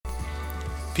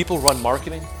People run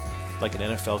marketing like an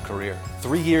NFL career,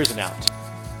 3 years and out.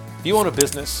 If you own a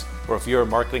business or if you're a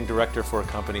marketing director for a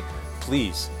company,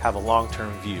 please have a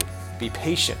long-term view. Be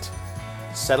patient.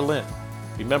 Settle in.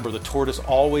 Remember, the tortoise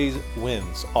always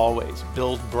wins, always.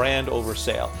 Build brand over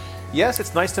sale. Yes,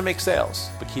 it's nice to make sales,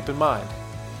 but keep in mind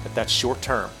that that's short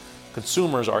term.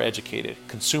 Consumers are educated.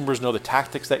 Consumers know the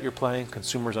tactics that you're playing.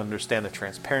 Consumers understand the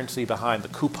transparency behind the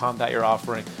coupon that you're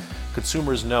offering.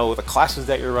 Consumers know the classes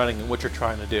that you're running and what you're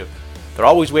trying to do. They're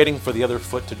always waiting for the other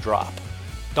foot to drop.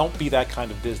 Don't be that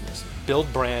kind of business.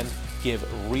 Build brand, give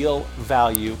real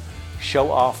value,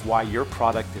 show off why your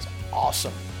product is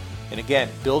awesome. And again,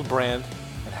 build brand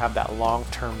and have that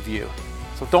long-term view.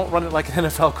 So don't run it like an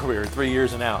NFL career, 3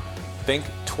 years and out. Think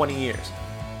 20 years,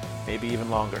 maybe even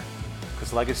longer,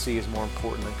 because legacy is more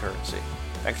important than currency.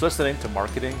 Thanks for listening to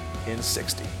Marketing in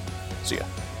 60. See ya.